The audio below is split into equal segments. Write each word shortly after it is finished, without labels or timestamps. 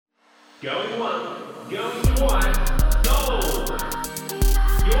Going once, going twice, sold!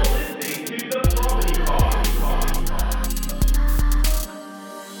 You're listening to the Property Pod.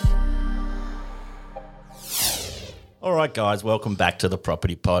 All right, guys, welcome back to the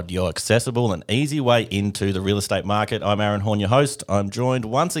Property Pod, your accessible and easy way into the real estate market. I'm Aaron Horn, your host. I'm joined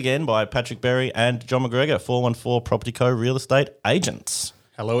once again by Patrick Berry and John McGregor, 414 Property Co. real estate agents.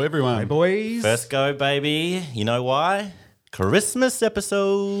 Hello, everyone. Hey, boys. First go, baby. You know why? Christmas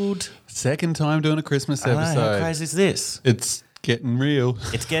episode. Second time doing a Christmas I know, episode. how crazy is this? It's getting real.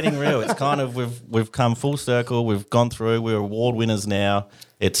 It's getting real. It's kind of, we've come full circle. We've gone through. We're award winners now.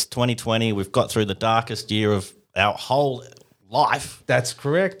 It's 2020. We've got through the darkest year of our whole life. That's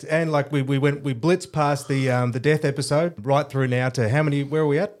correct. And like we blitzed past the death episode right through now to how many? Where are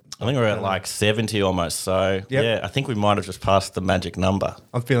we at? I think we're at like 70 almost. So yeah, I think we might have just passed the magic number.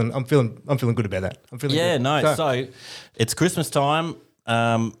 I'm feeling good about that. I'm feeling Yeah, good. no. So it's Christmas time.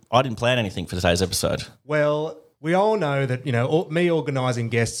 I didn't plan anything for today's episode. Well, we all know that me organising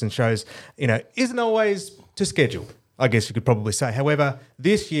guests and shows isn't always to schedule. I guess you could probably say. However,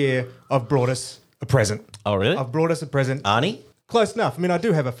 this year I've brought us a present. Oh, really? I've brought us a present. Arnie? Close enough. I mean, I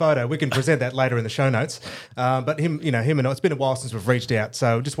do have a photo. We can present that later in the show notes. But him and I, it's been a while since we've reached out,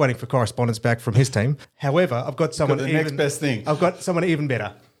 so just waiting for correspondence back from his team. However, I've got someone Got the next best thing. I've got someone even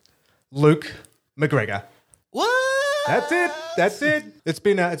better. Luke McGregor. What? That's it. It's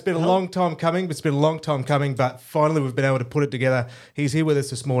been a long time coming. But finally we've been able to put it together. He's here with us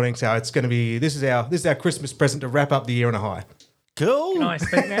this morning, so it's going to be this is our Christmas present to wrap up the year on a high. Cool. Can I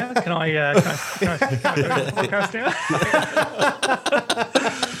speak now? Can I do the podcast now?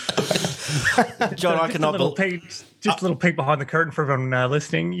 John, I cannot believe... Just a little peek behind the curtain for everyone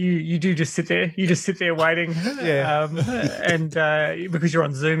listening. You do just sit there. You just sit there waiting. Yeah. And because you're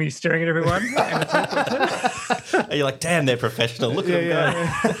on Zoom, you're staring at everyone. And it's awkward. You're like, damn, they're professional. Look at them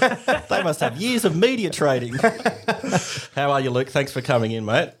go. They must have years of media trading. How are you, Luke? Thanks for coming in,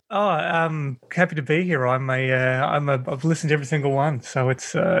 mate. Oh, happy to be here. I've listened to every single one, so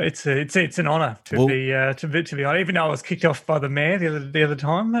it's an honour to be on. Even though I was kicked off by the mayor the other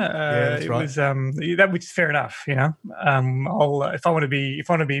time, that's right. was that, which is fair enough, if I want to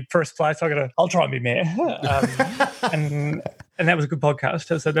be first place, I'll try and be mayor. And that was a good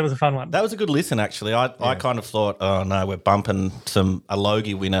podcast. So that was a fun one. That was a good listen, actually. I kind of thought, oh no, we're bumping a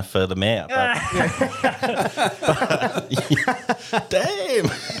Logie winner for the mayor. But damn.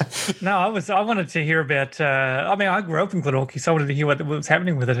 No, I wanted to hear about. I grew up in Glenorchy, so I wanted to hear what was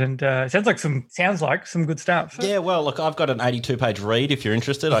happening with it, and it sounds like some good stuff. Yeah, well, look, I've got an 82-page read. If you're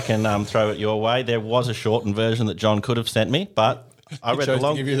interested, I can throw it your way. There was a shortened version that John could have sent me, but I read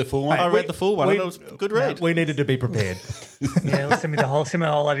to give you the full one. I read the full one, and it was a good read. We needed to be prepared. Yeah, send me the whole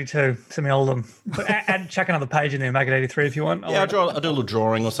 82. Send me all of them. But chuck another page in there, make it 83 if you want. I'll do a little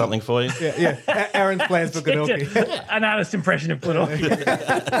drawing or something for you. Yeah. Aaron's plans for Glenorchy. An artist impression of Glenorchy.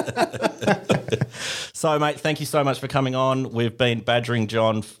 So, mate, thank you so much for coming on. We've been badgering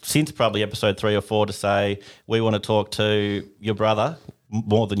John since probably episode 3 or 4 to say we want to talk to your brother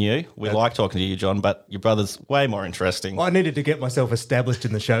more than you. We like talking to you, John, but your brother's way more interesting. I needed to get myself established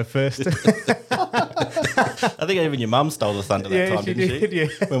in the show first. I think even your mum stole the thunder that time, didn't she? Yeah.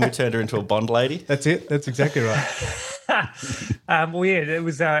 When we turned her into a Bond lady. That's it. That's exactly right. It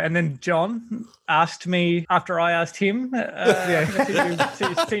was, and then John asked me after I asked him.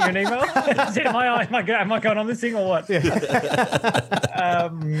 See an email. Said, am I going on this thing or what? Yeah.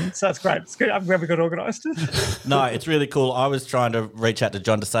 So that's great. It's good. I'm glad we got organised. No, it's really cool. I was trying to reach out to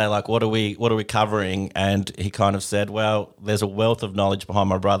John to say, like, what are we covering? And he kind of said, well, there's a wealth of knowledge behind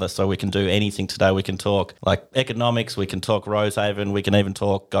my brother, so we can do anything today. We can talk like economics, we can talk Rosehaven, we can even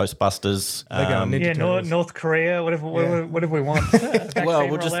talk Ghostbusters. North Korea, whatever we want. Well,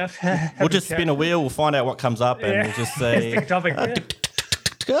 we'll just spin a wheel. We'll find out what comes up, and we'll just say, Big topic.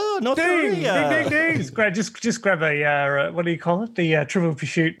 Oh, North Korea. Ding. Just grab a what do you call it? The Trivial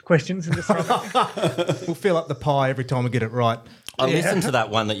Pursuit questions and just throw it. We'll fill up the pie every time we get it right. I listened to that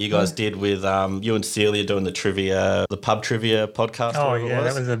one that you guys did with you and Celia doing the pub trivia podcast. Oh yeah,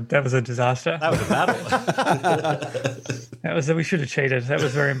 that was a disaster. That was a battle. We should have cheated. That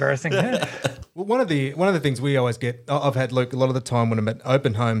was very embarrassing. Well, one of the things we always get, I've had Luke a lot of the time when I'm at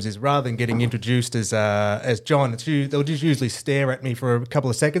open homes, is rather than getting introduced as John, they'll just usually stare at me for a couple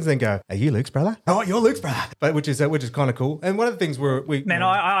of seconds, then go, "Are you Luke's brother?" "Oh, you're Luke's brother," but which is kind of cool. And one of the things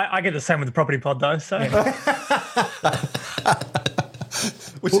I get the same with the property pod though. So.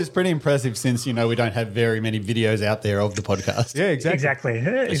 Which is pretty impressive since, we don't have very many videos out there of the podcast. Yeah, exactly.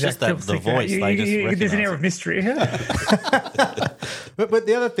 It's just the voice. There's an air of mystery. But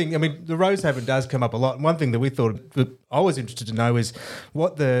the other thing, I mean, the Rosehaven does come up a lot. And one thing that we thought that I was interested to know is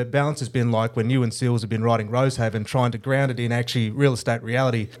what the balance has been like when you and Seals have been writing Rosehaven, trying to ground it in actually real estate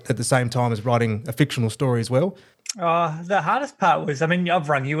reality at the same time as writing a fictional story as well. The hardest part was, I mean, I've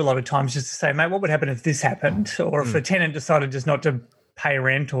rung you a lot of times just to say, mate, what would happen if this happened? Or if a tenant decided just not to pay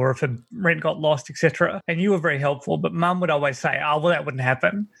rent, or if a rent got lost, etc. And you were very helpful, but Mum would always say, "Oh, well, that wouldn't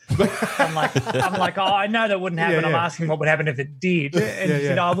happen." I'm like, "Oh, I know that wouldn't happen." I'm asking what would happen if it did, and she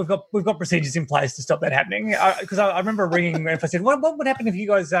said, "Oh, we've got procedures in place to stop that happening." Because I remember ringing if I said, "What would happen if you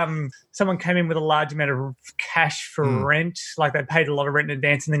guys someone came in with a large amount of cash for rent, like they paid a lot of rent in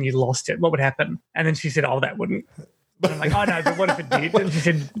advance, and then you lost it? What would happen?" And then she said, "Oh, that wouldn't." And I'm like, "Oh no, but what if it did?" And she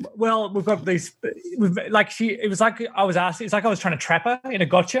said, "Well, we've got these." It was like I was asking. It's like I was trying to trap her in a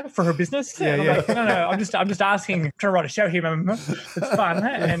gotcha for her business. Like, no. I'm just asking. I'm trying to write a show here, Mum. It's fun.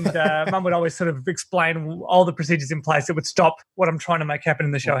 And Mum would always sort of explain all the procedures in place that would stop what I'm trying to make happen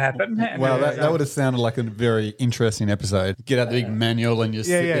in the show happen. And well, that would have sounded like a very interesting episode. Get out the big manual and just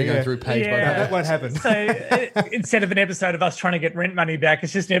sit there going through page by page. That won't happen. So instead of an episode of us trying to get rent money back,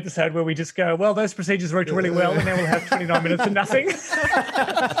 it's just an episode where we just go, well, those procedures worked really well, and now we'll have 29 minutes of nothing.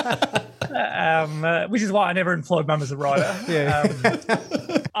 Which is why I never employed Mum as a writer.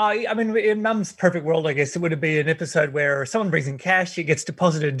 I mean, in Mum's perfect world, I guess it would be an episode where someone brings in cash, it gets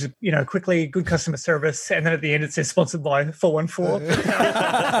deposited, quickly, good customer service, and then at the end it says sponsored by 414.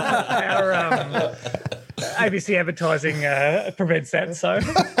 Our ABC advertising prevents that. So,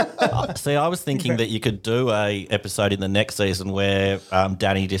 see, I was thinking that you could do a episode in the next season where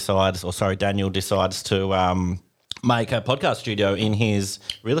Daniel decides to make a podcast studio in his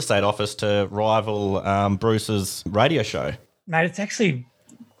real estate office to rival Bruce's radio show. Mate, it's actually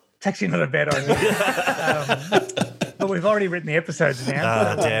not a bad idea. But we've already written the episodes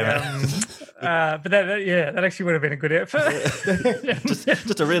now. Damn it. But that actually would have been a good effort.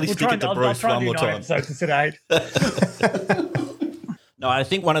 just to really stick it to Bruce one more time. Episodes instead of 8. No, I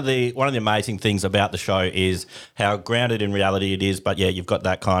think one of the amazing things about the show is how grounded in reality it is, but yeah, you've got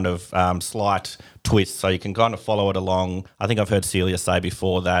that kind of slight twist, so you can kind of follow it along. I think I've heard Celia say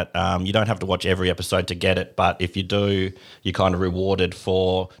before that you don't have to watch every episode to get it, but if you do, you're kind of rewarded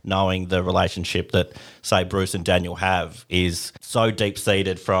for knowing the relationship that, say, Bruce and Daniel have is so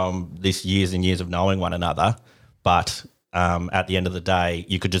deep-seated from this years and years of knowing one another, but at the end of the day,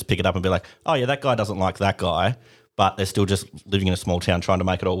 you could just pick it up and be like, oh yeah, that guy doesn't like that guy, but they're still just living in a small town trying to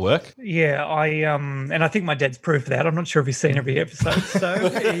make it all work. Yeah, and I think my dad's proof of that. I'm not sure if he's seen every episode, so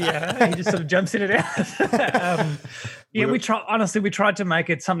he just sort of jumps in and out. We tried to make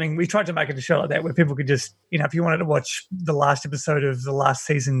it something. We tried to make it a show like that where people could just, if you wanted to watch the last episode of the last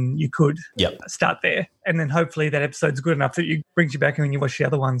season, you could start there, and then hopefully that episode's good enough that it brings you back and when you watch the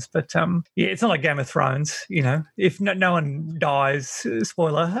other ones. But it's not like Game of Thrones. If no one dies,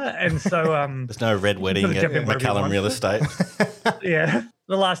 spoiler, and so there's no red wedding at McCallum Real Estate. Yeah.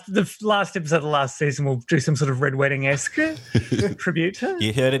 The last episode of the last season will do some sort of Red Wedding-esque tribute.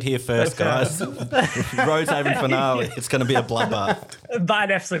 You heard it here first, guys. Rosehaven finale. It's going to be a bloodbath. But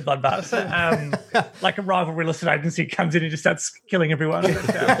an absolute bloodbath. Like a rival real estate agency comes in and just starts killing everyone.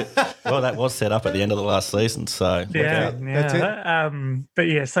 Well, that was set up at the end of the last season, so That's it. But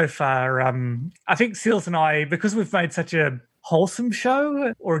yeah, so far, I think Seals and I, because we've made such a wholesome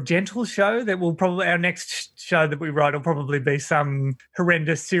show or a gentle show, that will probably, our next show that we write will probably be some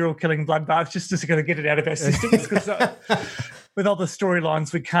horrendous serial killing bloodbath just to kind of get it out of our systems, because with all the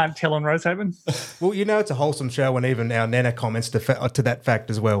storylines we can't tell on Rosehaven. Well, it's a wholesome show, and even our Nana comments to that fact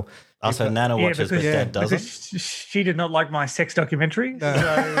as well. So Nana watches, but Dad doesn't. Because she did not like my sex documentary. So,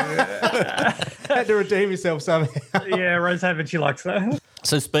 had to redeem yourself somehow. Yeah, Rosehaven, she likes that.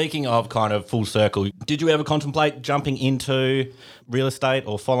 So speaking of kind of full circle, did you ever contemplate jumping into real estate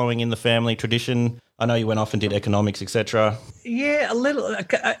or following in the family tradition? I know you went off and did economics, etc. Yeah, a little.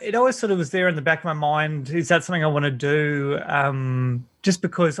 It always sort of was there in the back of my mind. Is that something I want to do? Just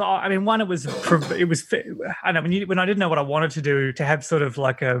because, one, it was. I know when I didn't know what I wanted to do, to have sort of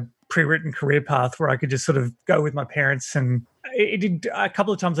like a pre-written career path where I could just sort of go with my parents, and it did a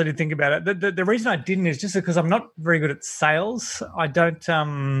couple of times. I did think about it. The reason I didn't is just because I'm not very good at sales. I don't.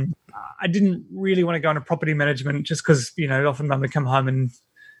 I didn't really want to go into property management just because often Mum would come home and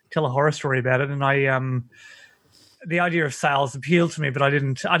tell a horror story about it, and the idea of sales appealed to me, but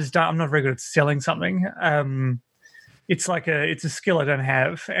I'm not very good at selling something. It's a skill I don't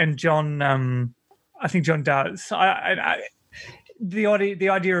have, and John, I think John does. The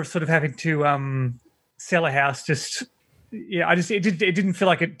idea of sort of having to sell a house it didn't feel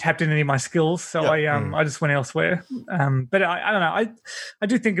like it tapped into any of my skills, so I just went elsewhere. But I don't know. I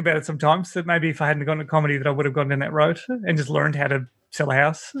do think about it sometimes, that maybe if I hadn't gone to comedy, that I would have gone down that road and just learned how to sell a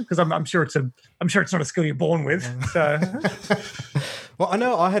house because I'm sure it's not a skill you're born with. So. Well, I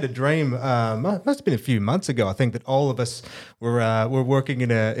know I had a dream. Must have been a few months ago. I think that all of us were working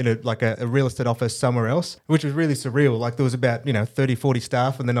in a real estate office somewhere else, which was really surreal. Like there was about 30, 40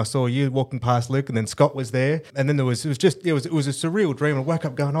 staff, and then I saw you walking past, Luke, and then Scott was there, and then it was a surreal dream. I woke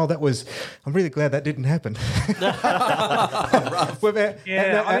up going, "Oh, I'm really glad that didn't happen."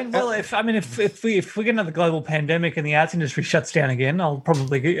 If we get another global pandemic and the arts industry shuts down again, I'll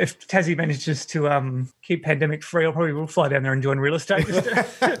probably, if Tassie manages to keep pandemic free, I'll probably will fly down there and join real estate.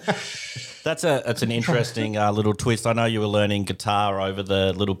 That's an interesting little twist. I know you were learning guitar over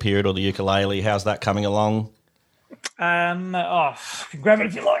the little period, or the ukulele. How's that coming along? Grab it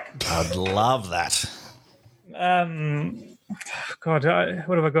if you like. I'd love that. What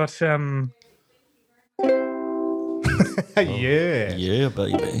have I got? Yeah,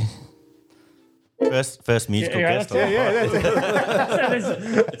 baby. First musical guest. That's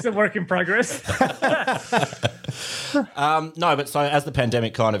it's a work in progress. No, but so as the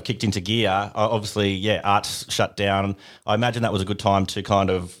pandemic kind of kicked into gear, obviously, arts shut down. I imagine that was a good time to kind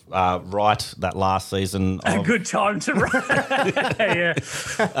of write that last season. A good time to write.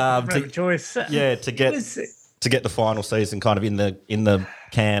 No choice. Yeah, to get the final season kind of in the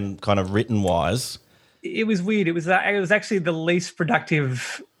can, kind of written wise. It was weird. It was actually the least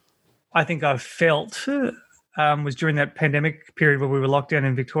productive I think I've felt was during that pandemic period where we were locked down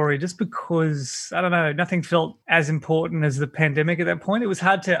in Victoria, just because, I don't know, nothing felt as important as the pandemic at that point. It was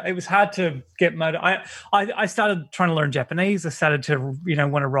hard to get motivated. I started trying to learn Japanese. I started to,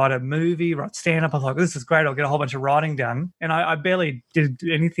 want to write a movie, write stand-up. I thought, this is great. I'll get a whole bunch of writing done. And I barely did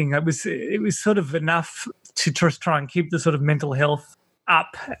anything. It was sort of enough to just try and keep the sort of mental health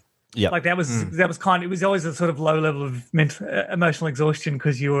up. Yeah, like that was kind of, it was always a sort of low level of emotional exhaustion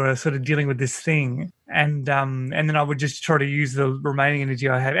because you were sort of dealing with this thing, and then I would just try to use the remaining energy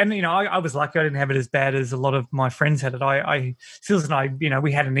I had. And I was lucky; I didn't have it as bad as a lot of my friends had it. Sils and I,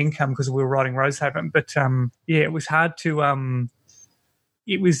 we had an income because we were writing Rosehaven, but it was hard to. I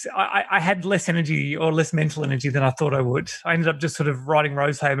had less energy or less mental energy than I thought I would. I ended up just sort of writing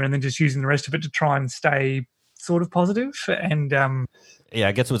Rosehaven and then just using the rest of it to try and stay sort of positive and. Yeah,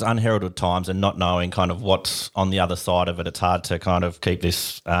 I guess it was unheralded times, and not knowing kind of what's on the other side of it. It's hard to kind of keep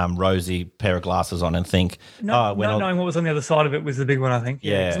this rosy pair of glasses on and think. Not knowing what was on the other side of it was the big one, I think.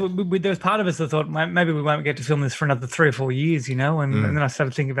 Yeah. So there was part of us that thought maybe we won't get to film this for another 3 or 4 years, and then I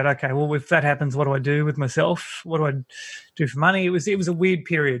started thinking about, okay, well, if that happens, what do I do with myself? What do I do for money? It was a weird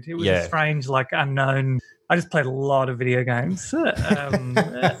period. It was a strange, unknown. I just played a lot of video games,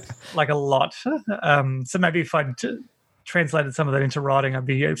 like a lot. So maybe if I'd translated some of that into writing, I'd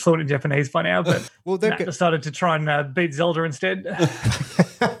be fluent in Japanese by now, but decided to try and beat Zelda instead.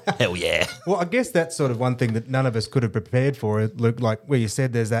 Hell yeah. Well, I guess that's sort of one thing that none of us could have prepared for. It looked like where you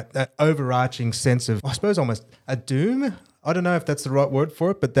said there's that overarching sense of, I suppose, almost a doom. I don't know if that's the right word for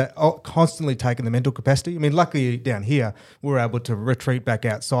it, but that constantly taking the mental capacity. I mean, luckily down here, we're able to retreat back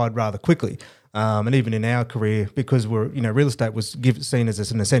outside rather quickly. And even in our career, because we're, real estate was seen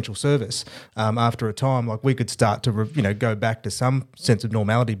as an essential service. After a time, we could start to, go back to some sense of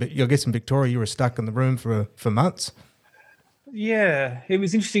normality. But I guess in Victoria, you were stuck in the room for months. Yeah, it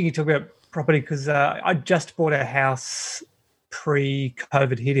was interesting you talk about property because I just bought a house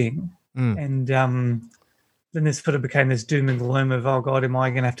pre-COVID hitting, and then this sort of became this doom and gloom of, oh God, am I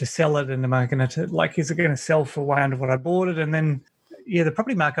going to have to sell it? And am I going to is it going to sell for way under what I bought it? And then. Yeah, the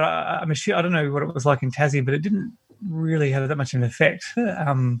property market, I don't know what it was like in Tassie, but it didn't really have that much of an effect.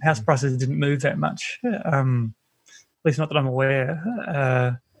 House prices didn't move that much, at least not that I'm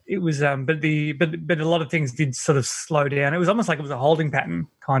aware. It was, but a lot of things did sort of slow down. It was almost like it was a holding pattern,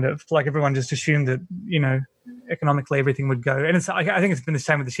 kind of, like everyone just assumed that, economically everything would go. And I think it's been the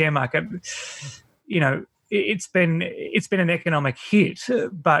same with the share market. It's been an economic hit,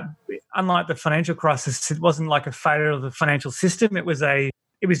 but unlike the financial crisis, it wasn't like a failure of the financial system. It was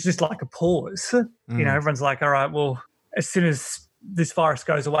just like a pause. Everyone's like, all right, well, as soon as this virus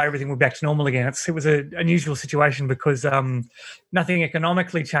goes away, everything will be back to normal again. It was an unusual situation because nothing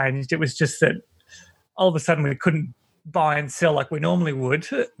economically changed. It was just that all of a sudden we couldn't buy and sell like we normally would.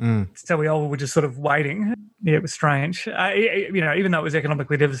 So we all were just sort of waiting. Yeah, it was strange. Even though it was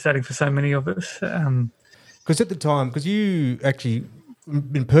economically devastating for so many of us. Because at the time, because you actually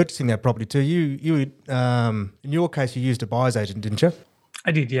been purchasing that property too, you in your case, you used a buyer's agent, didn't you?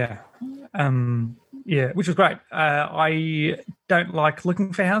 I did, yeah. Which was great. I don't like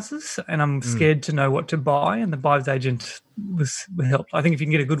looking for houses, and I'm scared to know what to buy, and the buyer's agent helped. I think if you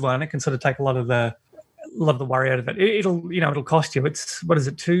can get a good one, it can sort of take a lot of the worry out of it. It'll cost you. It's, what is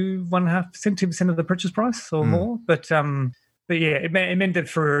it, 1.5%, 2% of the purchase price or more, but But yeah, it meant that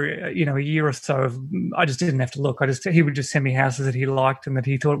for a year or so, I just didn't have to look. He would just send me houses that he liked and that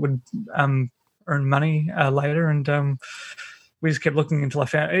he thought would earn money later, and we just kept looking until I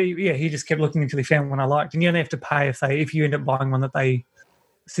found. He just kept looking until he found one I liked, and you only have to pay if you end up buying one that they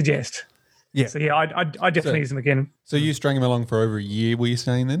suggest. Yeah. So yeah, I definitely use them again. So you strung him along for over a year, were you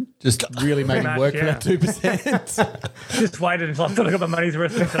saying then? Just really made him work for that 2%? Just waited until I thought I got my money's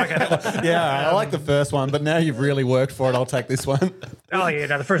worth. And said, okay. Yeah, I like the first one, but now you've really worked for it. I'll take this one. Oh yeah,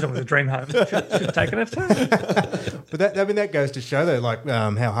 no, the first one was a dream home. Should have taken it. But that goes to show though, like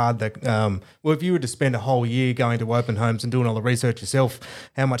how hard that. Well, if you were to spend a whole year going to open homes and doing all the research yourself,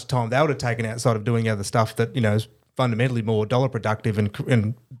 how much time that would have taken outside of doing other stuff that is fundamentally more dollar productive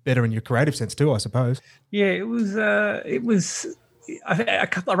and better in your creative sense too, I suppose. Yeah, it was. I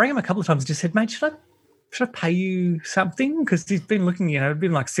rang him a couple of times and just said, mate, should I pay you something? Because he's been looking, it'd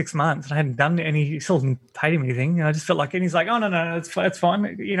been like 6 months and I hadn't done any, he still hadn't paid him anything. And I just felt like, and he's like, oh, no, it's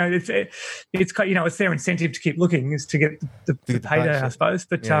fine. It's their incentive to keep looking is to get the payday, I suppose.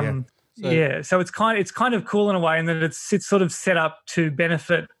 But so it's kind of cool in a way in that it's sort of set up to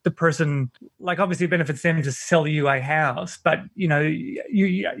benefit the person. Like obviously it benefits them to sell you a house, but you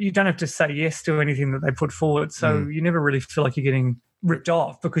don't have to say yes to anything that they put forward. So you never really feel like you're getting ripped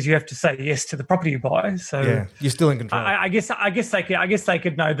off because you have to say yes to the property you buy. So yeah, you're still in control. I guess they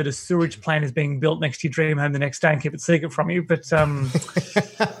could know that a sewage plant is being built next to your dream home the next day and keep it secret from you. But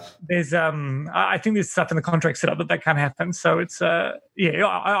there's I think there's stuff in the contract set up that can't happen. So it's I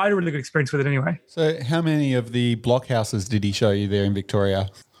had a really good experience with it anyway. So how many of the block houses did he show you there in Victoria?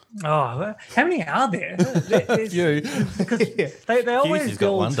 Oh, how many are there? A few. Because they always Hughes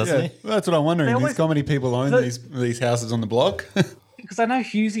got one, doesn't he? Well, that's what I'm wondering. How many people own these houses on the block? Because I know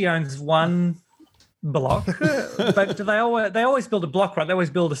Hughesy owns one block, but do they always build a block, right? They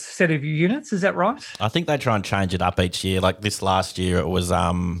always build a set of units. Is that right? I think they try and change it up each year. Like this last year, it was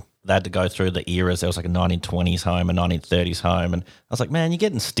they had to go through the eras. There was like a 1920s home, a 1930s home, and I was like, man, you're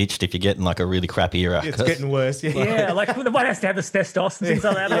getting stitched if you're getting like a really crap era. It's getting worse. Yeah, like the one has to have asbestos and things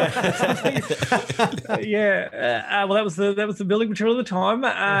like that. Well, that was the building material at the time.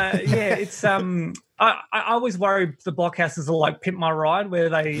 It's I always worry the block houses are like Pimp My Ride, where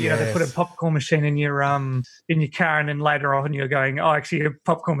they they put a popcorn machine in your car, and then later on you're going, oh, actually, a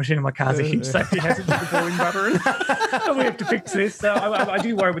popcorn machine in my car is a huge safety hazard with the boiling butter, and we have to fix this. So I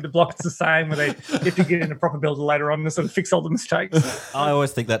do worry with the block it's the same, where they have to get in a proper builder later on to sort of fix all the mistakes. I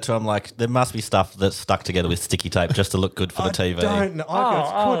always think that too. I'm like, there must be stuff that's stuck together with sticky tape just to look good for the TV. Don't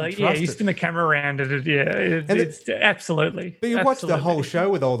know. You spin the camera around it. It's absolutely. But you watch the whole show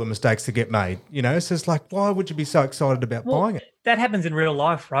with all the mistakes that get made. So it's like, why would you be so excited about buying it? That happens in real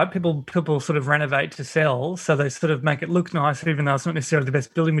life, right? People sort of renovate to sell, so they sort of make it look nice, even though it's not necessarily the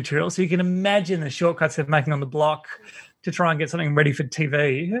best building material. So you can imagine the shortcuts they're making on the block to try and get something ready for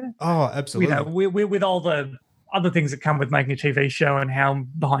TV. Oh, absolutely. With all the other things that come with making a TV show and how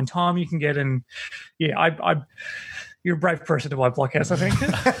behind time you can get. And you're a brave person to buy Blockhouse, I think.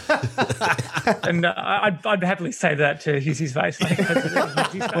 And I'd happily say that to Hughesy's face.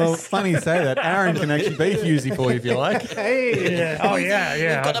 Well, funny you say that. Aaron can actually be Hughesy for you if you like. Hey. Yeah. Oh, yeah.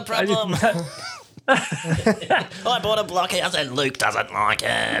 You've got a problem. I bought a blockhouse and Luke doesn't like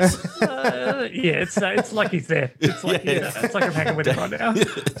it. It's like he's there. It's like it's like I'm hanging with him right now.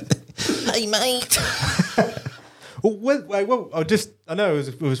 Hey, mate. Well, I know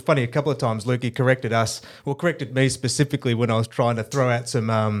it was funny a couple of times. Lukey corrected me specifically when I was trying to throw out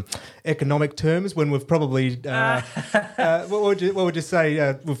some economic terms when we've probably, what would you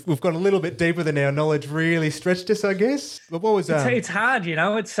say? We've got a little bit deeper than our knowledge really stretched us, I guess. But what was it's hard,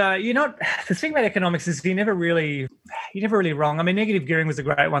 It's you're not. The thing about economics is you're never really wrong. I mean, negative gearing was a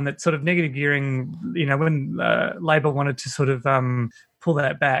great one. That sort of negative gearing, when Labor wanted to sort of pull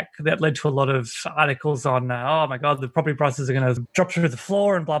that back, that led to a lot of articles on, oh my God, the property prices are going to drop through the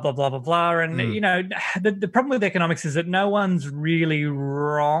floor and blah, blah, blah, blah, blah. And, the problem with economics is that no one's really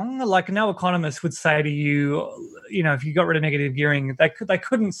wrong. Like no economist would say to you, if you got rid of negative gearing, they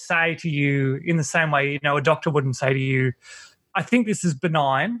couldn't say to you in the same way, a doctor wouldn't say to you, I think this is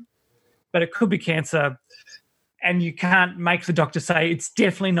benign, but it could be cancer. And you can't make the doctor say, it's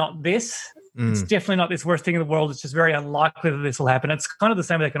definitely not this. It's definitely not this worst thing in the world. It's just very unlikely that this will happen. It's kind of the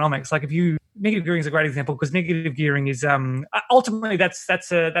same with economics. Like negative gearing is a great example because negative gearing is ultimately that's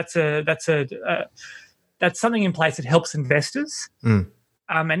something in place that helps investors.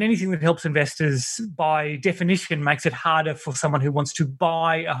 And anything that helps investors, by definition, makes it harder for someone who wants to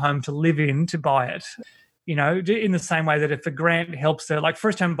buy a home to live in to buy it. In the same way that if a grant helps, like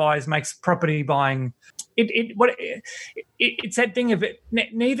first-home buyers makes property buying it's that thing of it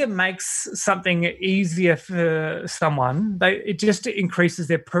neither makes something easier for someone. It just increases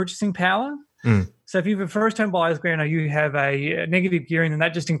their purchasing power. So if you have a first home buyer's grant or you have a negative gearing, then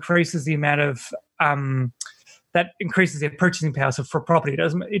that just increases the amount of that increases their purchasing power. So for property,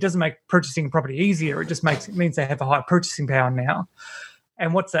 it doesn't make purchasing property easier. It just means they have a higher purchasing power now.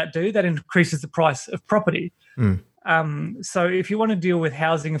 And what's that do? That increases the price of property. So if you want to deal with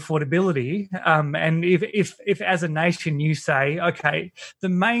housing affordability, and if as a nation you say, okay, the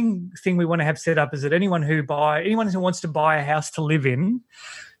main thing we want to have set up is that anyone who wants to buy a house to live in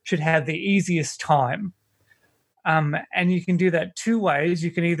should have the easiest time. And you can do that two ways.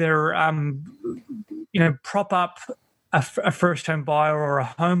 You can either, prop up a first home buyer or a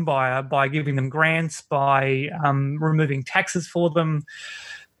home buyer by giving them grants, by removing taxes for them.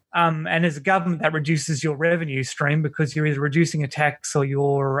 And as a government, that reduces your revenue stream because you're either reducing a tax or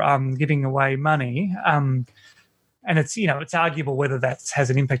you're giving away money. And it's arguable whether that has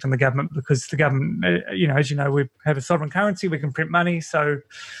an impact on the government because the government, as you know, we have a sovereign currency, we can print money. So,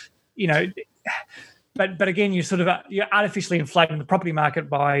 but again, you're artificially inflating the property market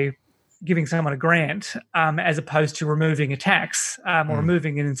by giving someone a grant as opposed to removing a tax or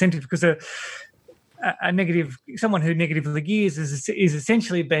removing an incentive because someone who negatively gears is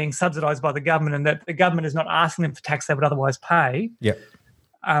essentially being subsidised by the government, and that the government is not asking them for tax they would otherwise pay. Yeah.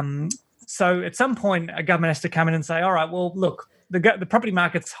 So at some point, a government has to come in and say, all right, well, look, the property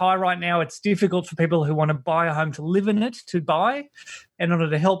market's high right now. It's difficult for people who want to buy a home to live in it to buy. In order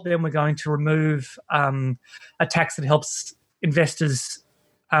to help them, we're going to remove a tax that helps investors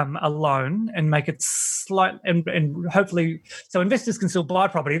alone and make it slight and hopefully so investors can still buy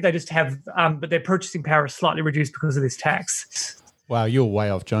property. They just have but their purchasing power is slightly reduced because of this tax. Wow, you're way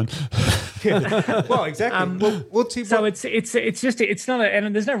off, John. Well, exactly. So it's not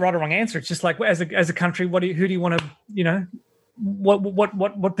and there's no right or wrong answer. It's just like as a country, who do you want to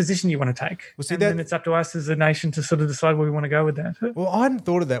what position you want to take? Well, see, then it's up to us as a nation to sort of decide where we want to go with that. Well, I hadn't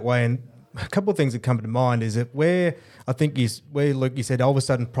thought of that way, and a couple of things that come to mind is that where Luke, you said all of a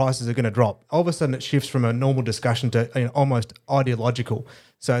sudden prices are going to drop. All of a sudden it shifts from a normal discussion to almost ideological.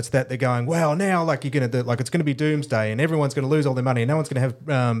 So it's that they're going, well, now it's going to be doomsday and everyone's going to lose all their money and no one's going to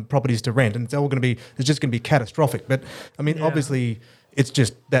have properties to rent and it's just going to be catastrophic. But I mean, obviously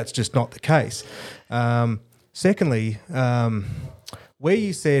that's just not the case. Secondly, where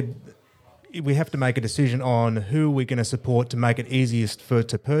you said we have to make a decision on who we're going to support to make it easiest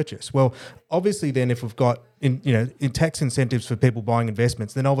to purchase. Well, obviously then if we've got in tax incentives for people buying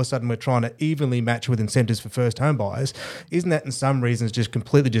investments, then all of a sudden we're trying to evenly match with incentives for first home buyers. Isn't that in some reasons just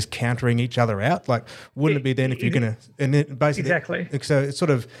completely just countering each other out? Like, wouldn't it be then if you're going to, and then basically, exactly. So it's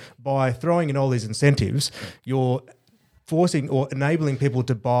sort of by throwing in all these incentives, you're forcing or enabling people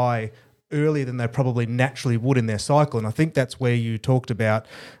to buy earlier than they probably naturally would in their cycle. And I think that's where you talked about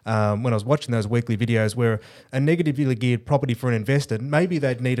when I was watching those weekly videos where a negatively geared property for an investor, maybe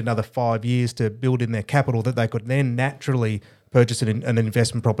they'd need another 5 years to build in their capital that they could then naturally purchase an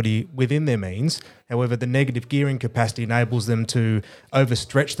investment property within their means. However, the negative gearing capacity enables them to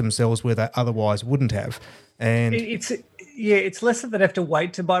overstretch themselves where they otherwise wouldn't have. And it's less that they'd have to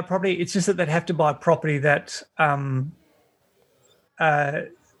wait to buy property. It's just that they'd have to buy property that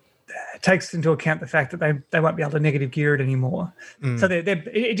takes into account the fact that they won't be able to negative gear it anymore. So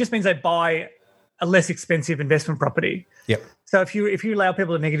it just means they buy a less expensive investment property. Yep. So if you allow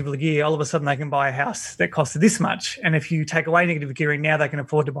people to negatively gear, all of a sudden they can buy a house that costs this much. And if you take away negative gearing, now they can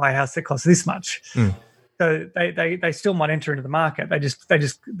afford to buy a house that costs this much. So they still might enter into the market. They just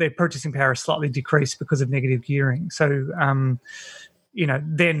their purchasing power is slightly decreased because of negative gearing. So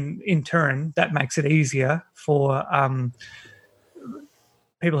then in turn that makes it easier for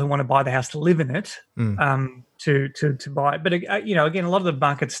people who want to buy the house to live in it to buy it. But again, a lot of the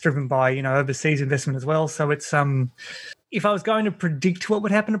market's driven by overseas investment as well. So it's if I was going to predict what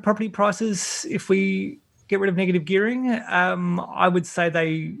would happen to property prices if we get rid of negative gearing, I would say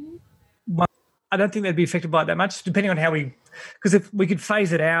I don't think they'd be affected by it that much, depending on how because if we could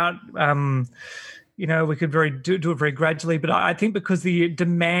phase it out, we could do it very gradually. But I think because the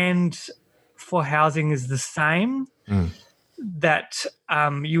demand for housing is the same, that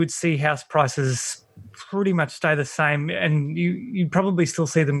you would see house prices pretty much stay the same, and you'd probably still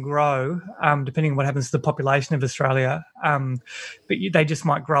see them grow, depending on what happens to the population of Australia. But they just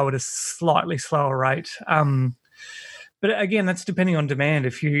might grow at a slightly slower rate. But again, that's depending on demand.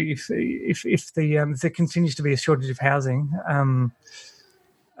 If there continues to be a shortage of housing,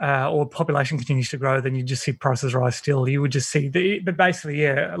 or population continues to grow, then you just see prices rise still. You would just see but basically,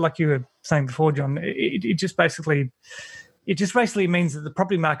 like you were saying before, John, it just basically means that the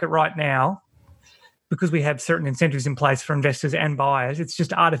property market right now because we have certain incentives in place for investors and buyers, it's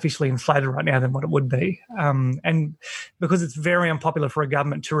just artificially inflated right now than what it would be. And because it's very unpopular for a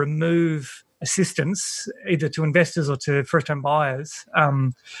government to remove assistance either to investors or to first-time buyers,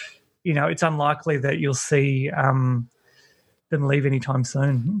 it's unlikely that you'll see them leave anytime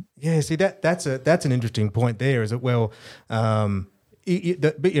soon. Yeah, see that's an interesting point there. Is it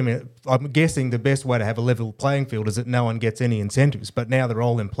I'm guessing the best way to have a level playing field is that no one gets any incentives, but now they're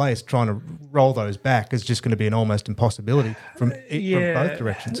all in place. Trying to roll those back is just going to be an almost impossibility from both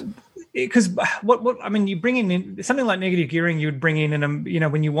directions. Because you bring in something like negative gearing, you would bring in,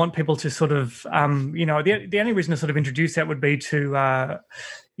 when you want people to sort of, the only reason to sort of introduce that would be to,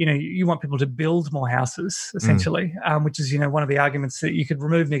 you want people to build more houses, essentially, which is, one of the arguments that you could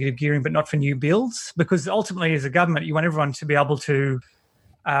remove negative gearing, but not for new builds, because ultimately as a government, you want everyone to be able to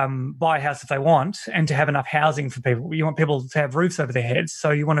buy a house if they want and to have enough housing for people. You want people to have roofs over their heads.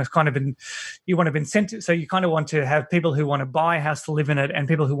 So you want to incentive. So you kind of want to have people who want to buy a house to live in it and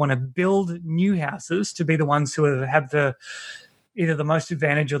people who want to build new houses to be the ones who have either the most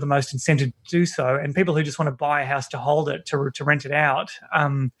advantage or the most incentive to do so. And people who just want to buy a house to hold it, to rent it out,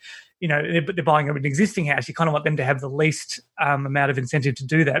 they're buying an existing house. You kind of want them to have the least amount of incentive to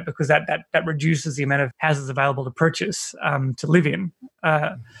do that, because that reduces the amount of houses available to purchase to live in.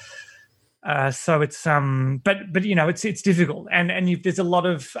 So it's it's difficult, and there's a lot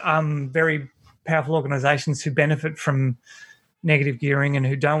of very powerful organisations who benefit from negative gearing and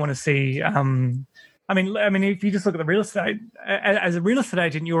who don't want to see. If you just look at the real estate, as a real estate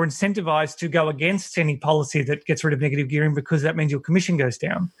agent, you're incentivized to go against any policy that gets rid of negative gearing, because that means your commission goes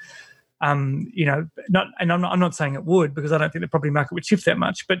down. I'm not saying it would, because I don't think the property market would shift that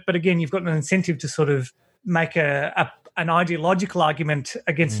much. But again, you've got an incentive to sort of make an ideological argument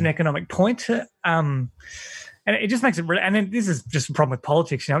against an economic point. And it just makes it really, and then this is just a problem with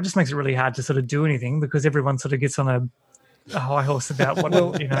politics, it just makes it really hard to sort of do anything, because everyone sort of gets on a high horse about what.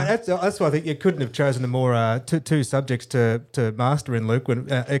 That's why I think you couldn't have chosen the more two subjects to master in, Luke, when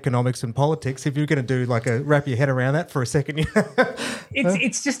economics and politics. If you're going to do wrap your head around that for a second.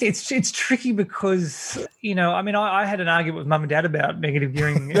 It's tricky because I had an argument with mum and dad about negative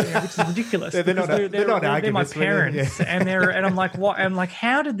gearing, which is ridiculous. they're my parents, and I'm like, what? I'm like,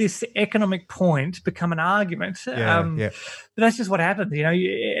 how did this economic point become an argument? But that's just what happens.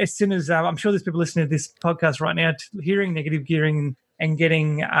 As soon as I'm sure there's people listening to this podcast right now hearing negative gearing and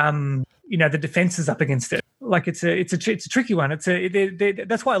getting the defenses up against it. It's a tricky one.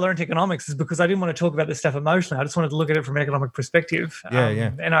 That's why I learned economics, is because I didn't want to talk about this stuff emotionally. I just wanted to look at it from an economic perspective.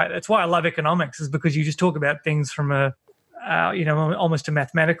 And that's why I love economics, is because you just talk about things from a almost a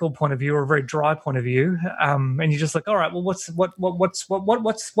mathematical point of view, or a very dry point of view, and you're just like, all right, well,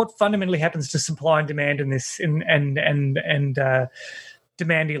 what fundamentally happens to supply and demand in this, and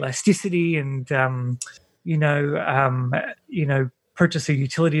demand elasticity, and purchase a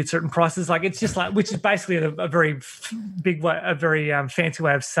utility at certain prices. It's just which is basically a very big way, a very fancy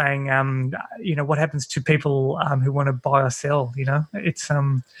way of saying, what happens to people who want to buy or sell. It's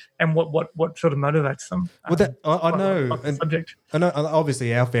and what sort of motivates them. Well, I know. Subject. I know.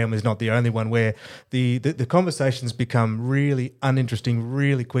 Obviously, our family is not the only one where the conversations become really uninteresting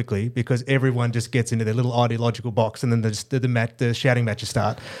really quickly, because everyone just gets into their little ideological box, and then the shouting matches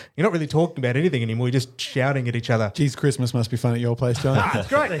start. You're not really talking about anything anymore. You're just shouting at each other. Geez, Christmas must be fun at your place, John. It's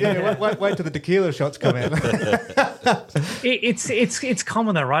great. Yeah, wait till the tequila shots come out. It's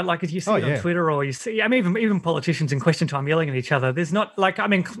common though, right? If you see it on Twitter, or you see, even politicians in question time yelling at each other. There's not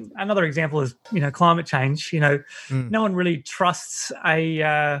another example is climate change. No one really trusts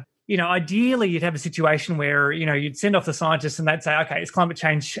a. Ideally, you'd have a situation where, you'd send off the scientists and they'd say, okay, is climate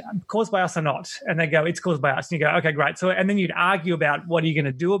change caused by us or not? And they go, it's caused by us. And you go, okay, great. So, and then you'd argue about what are you going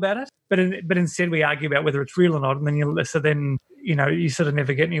to do about it? But instead we argue about whether it's real or not. And then you sort of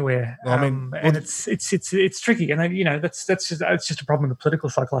never get anywhere. And it's tricky. And then, that's just a problem in the political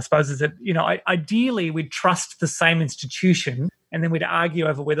cycle, I suppose, is that, ideally we'd trust the same institution, and then we'd argue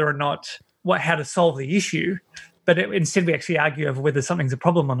over whether or not how to solve the issue. But instead, we actually argue over whether something's a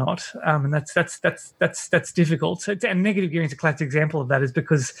problem or not, and that's difficult. And negative gearing is a classic example of that, is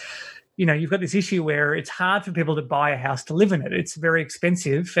because you've got this issue where it's hard for people to buy a house to live in it. It's very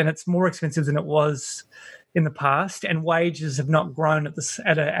expensive, and it's more expensive than it was in the past, and wages have not grown at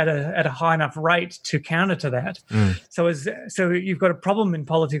a high enough rate to counter to that. So you've got a problem in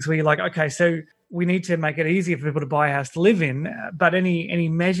politics where you're like, okay, so we need to make it easier for people to buy a house to live in, but any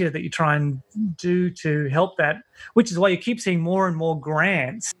measure that you try and do to help that, which is why you keep seeing more and more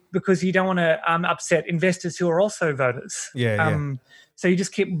grants, because you don't want to upset investors who are also voters. So you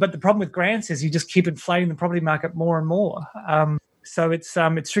just keep, but the problem with grants is you just keep inflating the property market more and more. So it's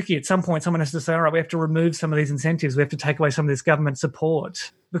tricky. At some point, someone has to say, all right, we have to remove some of these incentives. We have to take away some of this government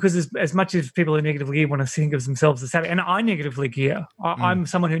support. Because as much as people who negatively gear want to think of themselves as savvy, and I negatively gear, I'm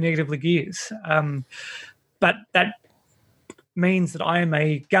someone who negatively gears. But that means that I am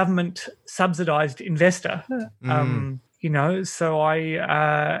a government subsidized investor. So if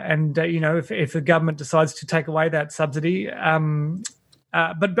the government decides to take away that subsidy,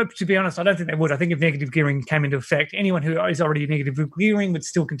 but to be honest, I don't think they would. I think if negative gearing came into effect, anyone who is already negative gearing would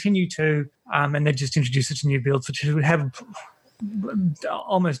still continue to, and they'd just introduce such new builds, which would have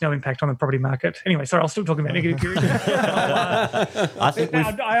almost no impact on the property market. Anyway, sorry, I'll still talking about negative gearing. I think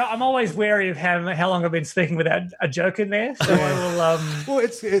I'm always wary of how long I've been speaking without a joke in there. So I will. I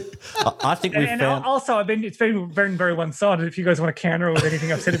think we've found. Also, it's been very, very one-sided. If you guys want to counter with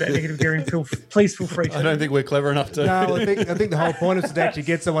anything I've said about negative gearing, please feel free to. I don't think we're clever enough to. No, I think the whole point is to actually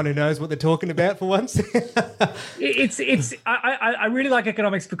get someone who knows what they're talking about for once. I really like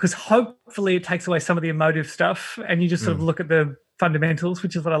economics because hopefully it takes away some of the emotive stuff, and you just sort of look at the fundamentals,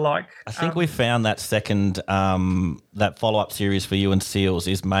 which is what I like. I think we found that second, that follow-up series for you and Seals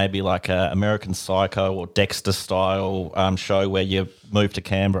is maybe like a American Psycho or Dexter style show where you move to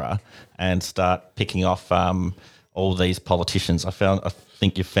Canberra and start picking off all these politicians. I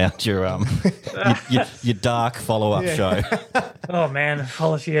think you found your your dark follow-up show. Oh man,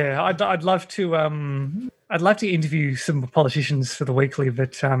 yeah, I'd love to interview some politicians for the weekly,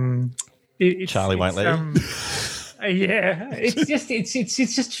 but Charlie won't let you. Yeah, it's just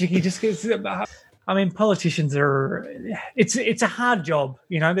tricky. Just because politicians are. It's a hard job.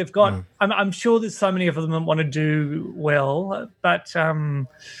 They've got. I'm sure there's so many of them that want to do well, but they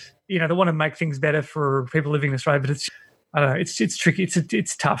want to make things better for people living in Australia. But I don't know. It's tricky.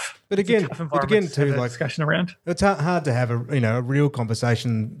 It's tough. But again, too, like discussion around. It's hard to have a real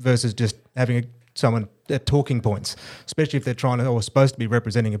conversation versus just having someone at talking points, especially if they're trying to or supposed to be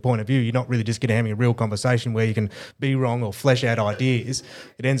representing a point of view. You're not really just getting having a real conversation where you can be wrong or flesh out ideas.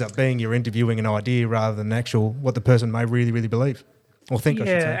 It ends up being you're interviewing an idea rather than actual what the person may really, really believe or think. I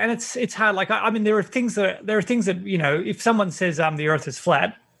should say. And it's hard. Like there are things that if someone says the Earth is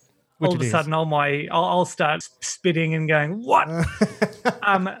flat. All of a sudden, I'll start spitting and going, what?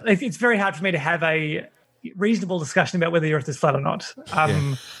 It's very hard for me to have a reasonable discussion about whether the Earth is flat or not,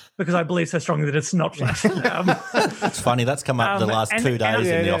 because I believe so strongly that it's not flat. It's funny, that's come up the last 2 days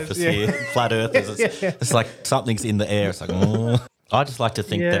in the office here. Flat Earthers, it's like something's in the air. It's like, I just like to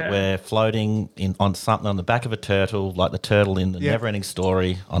think that we're floating on something on the back of a turtle, like the turtle in the Never-Ending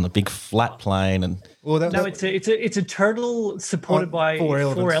Story, on a big flat plane. And it's a turtle supported by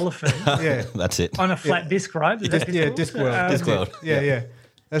four elephants. Yeah, that's it. On a flat disc, right? Disc world. Disc world. Yeah.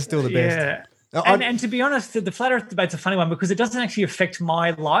 That's still the best. Yeah. And to be honest, the flat Earth debate's a funny one because it doesn't actually affect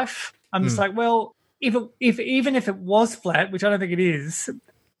my life. I'm just like, well, even if it was flat, which I don't think it is,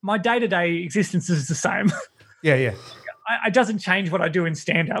 my day-to-day existence is the same. Yeah. It doesn't change what I do in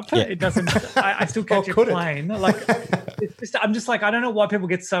stand-up. Yeah. It doesn't. I still catch a plane. Like, I'm just like, I don't know why people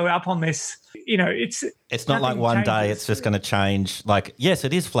get so up on this. It's not like one day it's just going to change. Like, yes,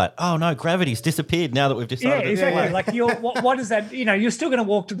 it is flat. Oh no, gravity's disappeared now that we've decided. Yeah, exactly. Like, what is that? You're still going to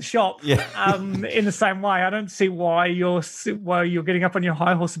walk to the shop. Yeah. In the same way, I don't see why you're getting up on your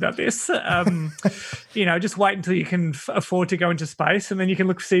high horse about this. Just wait until you can afford to go into space, and then you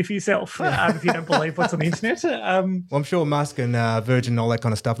can see for yourself if you don't believe what's on the internet. Well, I'm sure Musk and Virgin and all that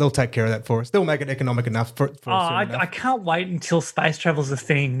kind of stuff, they'll take care of that for us. They'll make it economic enough for us. I can't wait until space travel's a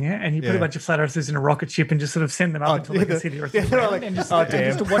thing, and you put a bunch of flat earthers in a rocket ship and just sort of send them up until they can see the Earth. And just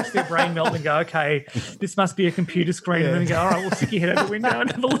to watch their brain melt and go, okay, this must be a computer screen, and then go, all right, we'll stick your head out the window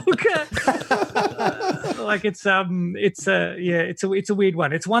and have a look. Like it's a weird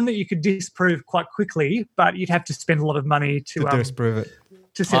one. It's one that you could disprove quite quickly, but you'd have to spend a lot of money to disprove it.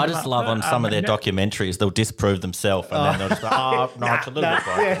 I just love on some of their documentaries, they'll disprove themselves and then they'll just go, it's a little bit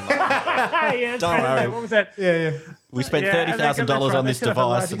broken. Don't worry. What was that? Yeah. We spent $30,000 on this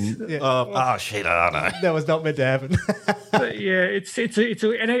device shit, I don't know. That was not meant to happen. But it's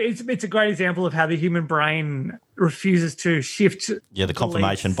a great example of how the human brain refuses to shift. Yeah, the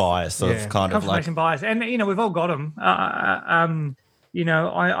confirmation bias of kind of like... Confirmation bias. And, we've all got them. I've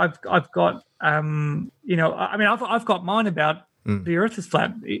got, I've got mine about the Earth is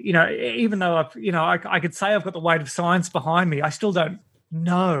flat. Even though I could say I've got the weight of science behind me, I still don't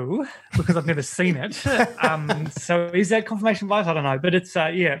know because I've never seen it. So is that confirmation bias? I don't know, but it's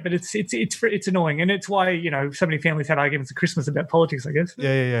it's annoying, and it's why so many families had arguments at Christmas about politics, I guess.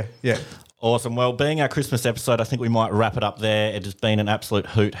 Yeah. Awesome. Well, being our Christmas episode, I think we might wrap it up there. It has been an absolute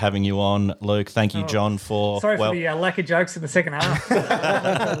hoot having you on, Luke. Thank you, John, for... Sorry for the lack of jokes in the second half.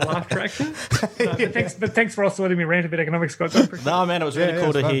 Laugh track. But thanks for also letting me rant a bit economics, Scott. No, man, it was really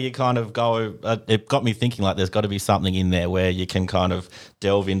cool to hear you kind of go... it got me thinking like there's got to be something in there where you can kind of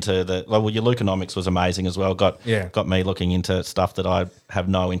delve into the... Well, your Lukeonomics was amazing as well. Got me looking into stuff that I have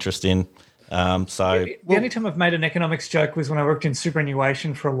no interest in. The only time I've made an economics joke was when I worked in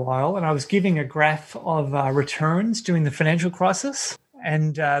superannuation for a while, and I was giving a graph of returns during the financial crisis,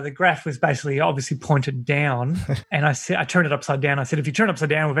 and the graph was basically obviously pointed down, and I turned it upside down. I said, if you turn it upside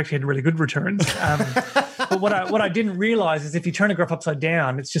down, we've actually had really good returns. But what I didn't realize is if you turn a graph upside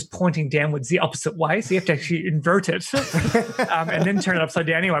down, it's just pointing downwards the opposite way, so you have to actually invert it and then turn it upside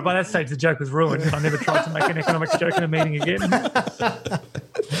down. Anyway, by that stage, the joke was ruined, and I never tried to make an economics joke in a meeting again.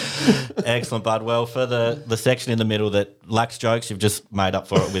 Excellent, bud. Well, for the section in the middle that lacks jokes, you've just made up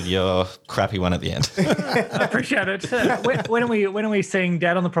for it with your crappy one at the end. I appreciate it. When are we seeing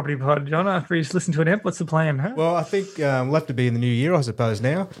Dad on the property pod, John? After he's listened to an ep, what's the plan? Huh? Well, I think we'll have to be in the new year, I suppose.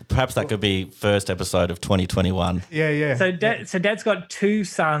 Now, perhaps that could be first episode of 2021. Yeah. So Dad's got 2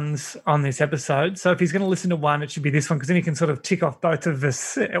 sons on this episode. So if he's going to listen to one, it should be this one because then he can sort of tick off both of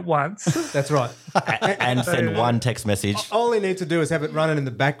us at once. That's right. And send one text message. All he needs to do is have it running in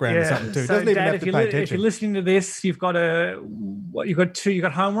the background or something too. So Doesn't even Dad, have to pay attention. if you're listening to this, you've got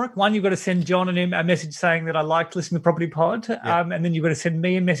homework. One, you've got to send John a message saying that I liked listening to the Property Pod, and then you've got to send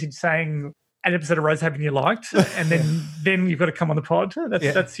me a message saying an episode of Rose Haven you liked, and then you've got to come on the pod.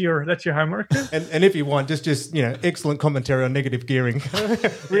 That's your homework. And if you want, just excellent commentary on negative gearing.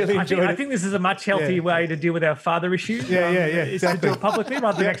 Really enjoyed it. I think this is a much healthier way to deal with our father issue. Is exactly. to do it publicly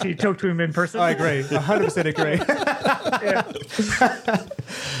rather than actually talk to him in person. I agree. 100% agree.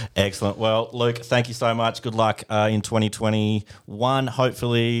 Excellent. Well, Luke, thank you so much. Good luck in 2021.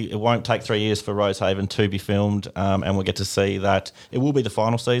 Hopefully, it won't take 3 years for Rosehaven to be filmed, and we'll get to see that it will be the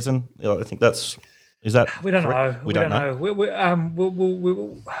final season. I think is that we don't know. We don't know. We're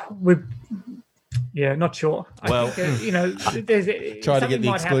not sure. Well, I think, there's try to get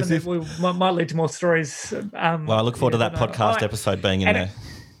the exclusive. Might lead to more stories. Well, I look forward to that podcast episode being in there.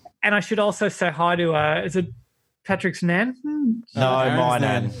 And I should also say hi to is it Patrick's nan? No, my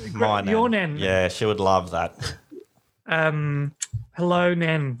nan. Your nan. Yeah, she would love that. Hello,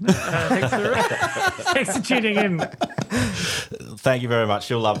 Nan. Thanks for tuning in. Thank you very much.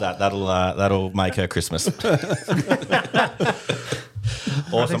 She'll love that. That'll make her Christmas. Awesome.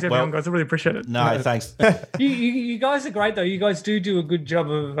 Thanks, everyone, guys. I really appreciate it. No, thanks. You guys are great, though. You guys do a good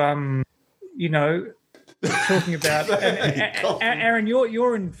job of, talking about. Aaron,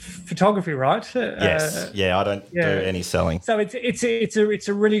 you're in photography, right? Yes. I don't do any selling. So it's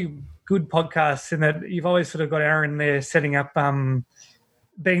a really good podcast in that you've always sort of got Aaron there setting up,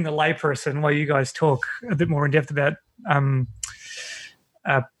 being the layperson while you guys talk a bit more in depth about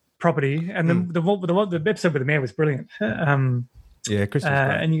property. And the episode with the mayor was brilliant. Yeah, Chris.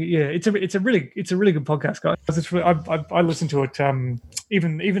 And it's a really good podcast, guys. It's really, I listen to it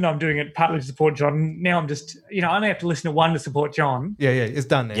even though I'm doing it partly to support John. Now I'm just I only have to listen to one to support John. Yeah, it's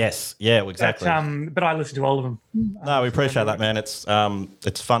done now. Yes, yeah, exactly. But I listen to all of them. No, we appreciate that, man. It's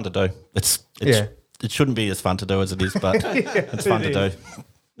fun to do. It shouldn't be as fun to do as it is, but it's fun to do.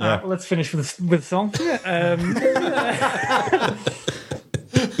 Yeah. Well, let's finish with a song.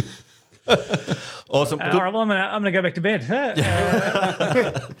 Awesome. All right, well, I'm gonna go back to bed.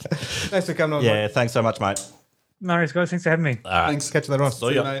 Thanks for coming on. Yeah, thanks so much, mate. No worries, guys. Thanks for having me. All right. Thanks. Catch you later on.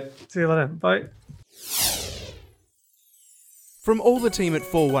 See you, mate. See you later. Bye. From all the team at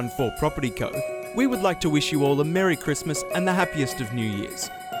 414 Property Co, we would like to wish you all a Merry Christmas and the happiest of New Years.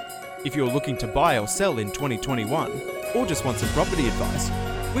 If you're looking to buy or sell in 2021, or just want some property advice,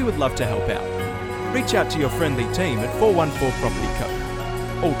 we would love to help out. Reach out to your friendly team at 414 Property Co.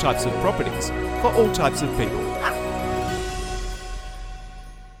 All types of properties, for all types of people.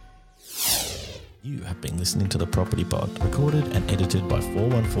 You have been listening to The Property Pod, recorded and edited by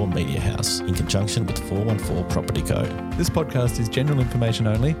 414 Media House in conjunction with 414 Property Co. This podcast is general information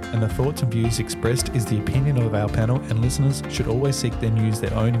only, and the thoughts and views expressed is the opinion of our panel, and listeners should always seek then use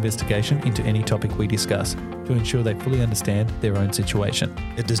their own investigation into any topic we discuss to ensure they fully understand their own situation.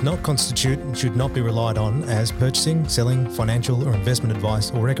 It does not constitute and should not be relied on as purchasing, selling, financial or investment advice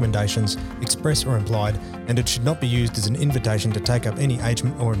or recommendations, express or implied, and it should not be used as an invitation to take up any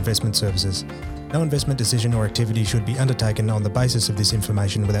agent or investment services. No investment decision or activity should be undertaken on the basis of this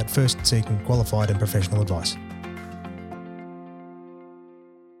information without first seeking qualified and professional advice.